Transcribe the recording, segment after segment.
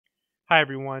Hi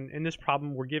everyone, in this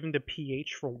problem we're given the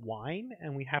pH for wine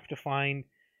and we have to find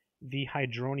the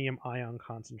hydronium ion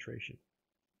concentration.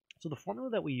 So the formula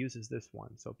that we use is this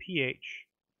one. So pH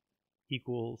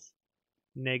equals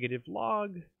negative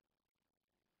log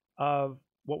of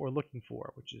what we're looking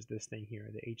for, which is this thing here,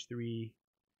 the H3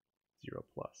 0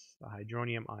 plus, the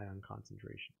hydronium ion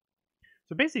concentration.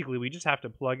 So basically we just have to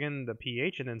plug in the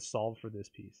pH and then solve for this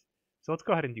piece. So let's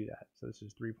go ahead and do that. So this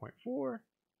is 3.4,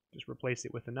 just replace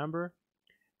it with a number.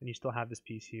 And you still have this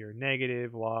piece here,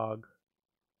 negative log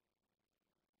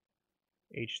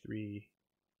H3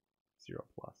 0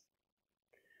 plus.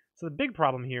 So the big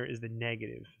problem here is the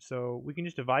negative. So we can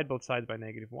just divide both sides by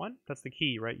 -1. That's the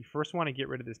key, right? You first want to get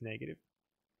rid of this negative.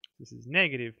 This is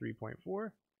negative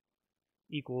 3.4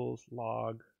 equals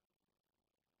log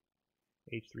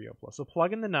H3O plus. So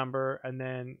plug in the number and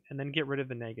then get rid of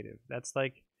the negative. That's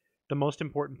like the most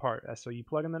important part. So you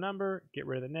plug in the number, get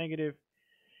rid of the negative.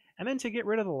 And then to get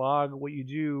rid of the log, what you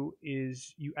do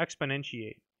is you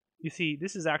exponentiate. You see,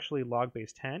 this is actually log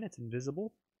base 10. It's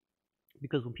invisible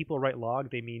because when people write log,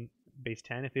 they mean base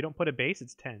 10. If they don't put a base,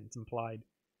 it's 10. It's implied.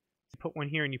 So you put one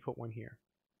here and you put one here.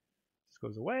 This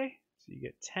goes away. So you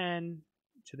get 10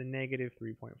 to the negative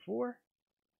 3.4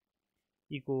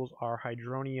 equals our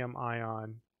hydronium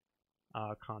ion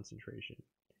concentration.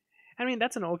 I mean,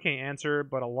 that's an okay answer,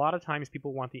 but a lot of times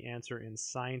people want the answer in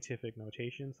scientific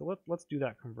notation. So let's do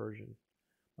that conversion.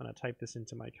 I'm going to type this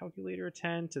into my calculator,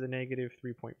 10 to the negative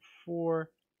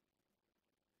 3.4.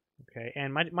 Okay,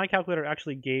 and my calculator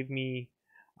actually gave me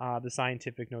the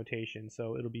scientific notation.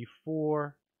 So it'll be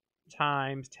 4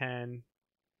 times 10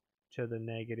 to the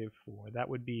negative 4. That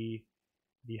would be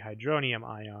the hydronium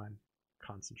ion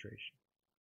concentration.